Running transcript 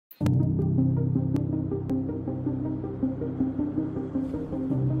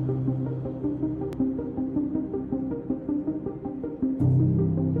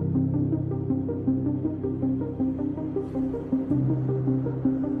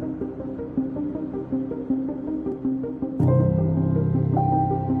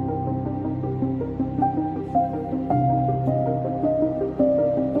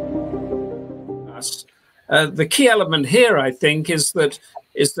The key element here, I think, is that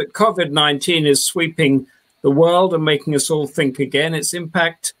COVID-19 is sweeping the world and making us all think again. Its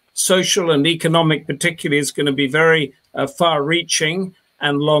impact, social and economic particularly, is going to be very far-reaching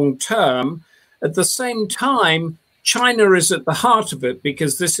and long-term. At the same time, China is at the heart of it,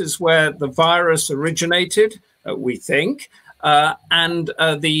 because this is where the virus originated, we think, and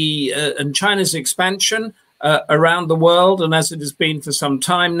China's expansion around the world, and as it has been for some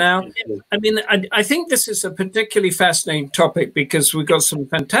time now. I mean, I think this is a particularly fascinating topic, because we've got some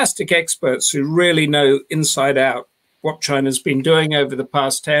fantastic experts who really know inside out what China's been doing over the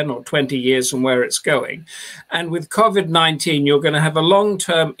past 10 or 20 years and where it's going. And with COVID-19, you're going to have a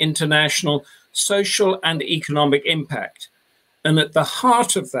long-term international social and economic impact. And at the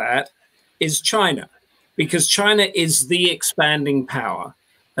heart of that is China, because China is the expanding power.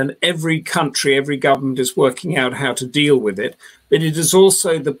 And every country, every government is working out how to deal with it. But it is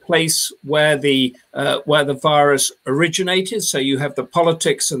also the place where the virus originated. So you have the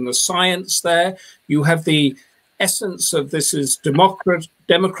politics and the science there. You have the essence of this is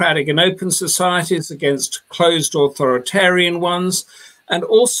democratic and open societies against closed authoritarian ones. And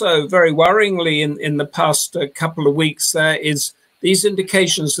also, very worryingly, in the past couple of weeks, there is these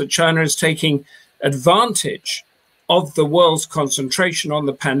indications that China is taking advantage of the world's concentration on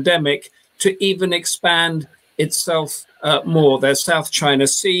the pandemic to even expand itself more. Their South China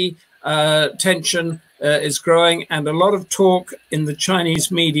Sea tension is growing, and a lot of talk in the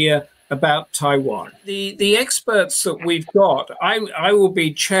Chinese media about Taiwan. The experts that we've got, I will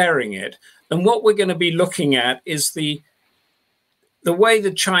be chairing it, and what we're going to be looking at is the way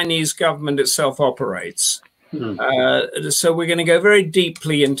the Chinese government itself operates. So we're going to go very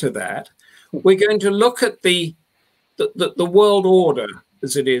deeply into that. We're going to look at the world order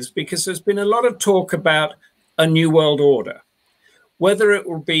as it is, because there's been a lot of talk about a new world order, whether it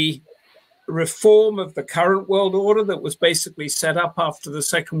will be reform of the current world order that was basically set up after the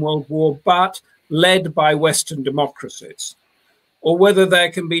Second World War, but led by Western democracies, or whether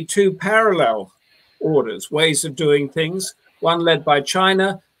there can be two parallel orders, ways of doing things, one led by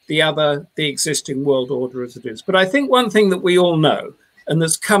China, the other the existing world order as it is. But I think one thing that we all know, and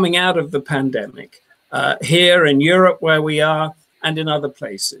that's coming out of the pandemic, here in Europe where we are and in other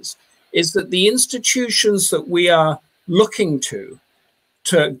places, is that the institutions that we are looking to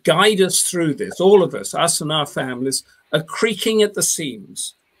guide us through this, all of us and our families, are creaking at the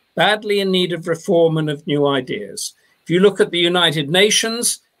seams, badly in need of reform and of new ideas. If you look at the United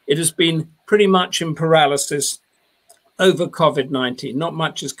Nations, it has been pretty much in paralysis over COVID-19. Not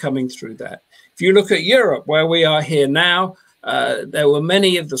much is coming through that. If you look at Europe, where we are here now, there were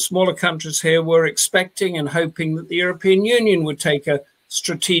many of the smaller countries here were expecting and hoping that the European Union would take a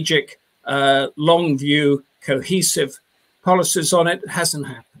strategic, long view, cohesive policies on it. It hasn't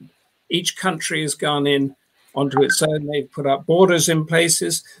happened. Each country has gone in onto its own. They've put up borders in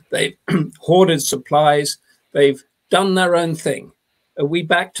places. They've hoarded supplies. They've done their own thing. Are we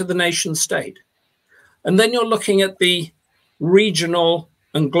back to the nation state? And then you're looking at the regional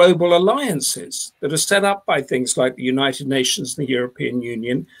and global alliances that are set up by things like the United Nations and the European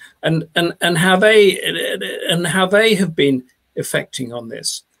Union, and how they have been affecting on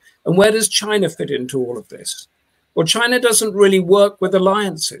this. And where does China fit into all of this? Well, China doesn't really work with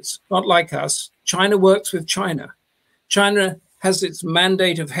alliances, not like us. China works with China. China has its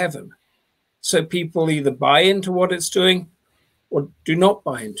mandate of heaven. So people either buy into what it's doing or do not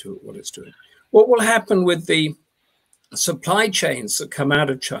buy into what it's doing. What will happen with the supply chains that come out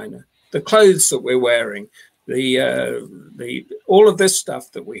of China, the clothes that we're wearing, all of this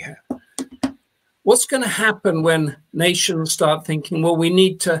stuff that we have? What's going to happen when nations start thinking, well, we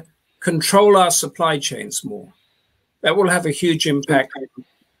need to control our supply chains more? That will have a huge impact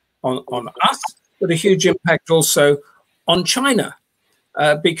on us, but a huge impact also on China,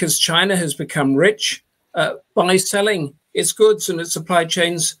 because China has become rich by selling its goods and its supply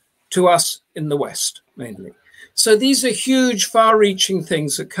chains to us in the West, mainly. So these are huge, far-reaching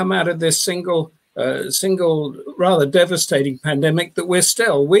things that come out of this single, rather devastating pandemic that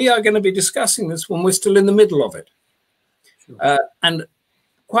we are going to be discussing this when we're still in the middle of it. Sure. And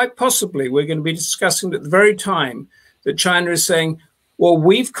quite possibly we're going to be discussing it at the very time that China is saying, well,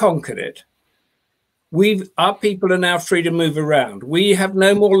 we've conquered it. Our people are now free to move around. We have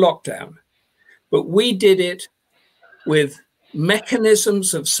no more lockdown, but we did it with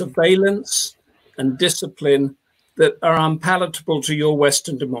mechanisms of surveillance and discipline that are unpalatable to your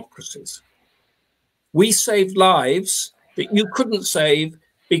Western democracies. We saved lives that you couldn't save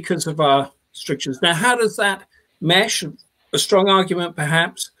because of our restrictions. Now, how does that mesh? A strong argument,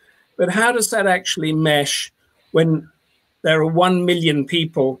 perhaps, but how does that actually mesh when there are 1 million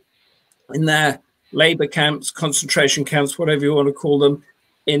people in their labor camps, concentration camps, whatever you want to call them,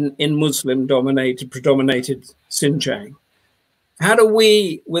 in Muslim-dominated, predominated Xinjiang. How do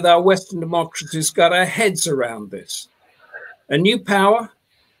we, with our Western democracies, get our heads around this? A new power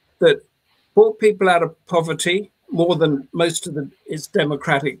that brought people out of poverty more than most of its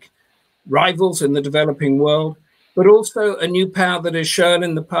democratic rivals in the developing world, but also a new power that has shown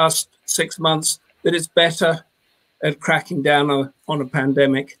in the past 6 months that it's better at cracking down on a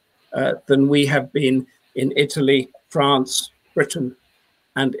pandemic than we have been in Italy, France, Britain,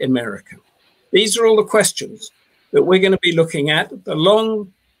 and America. These are all the questions that we're going to be looking at, the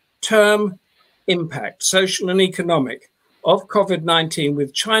long-term impact, social and economic, of COVID-19,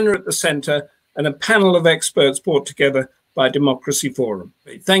 with China at the center and a panel of experts brought together by Democracy Forum.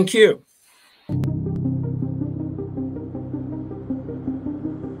 Thank you.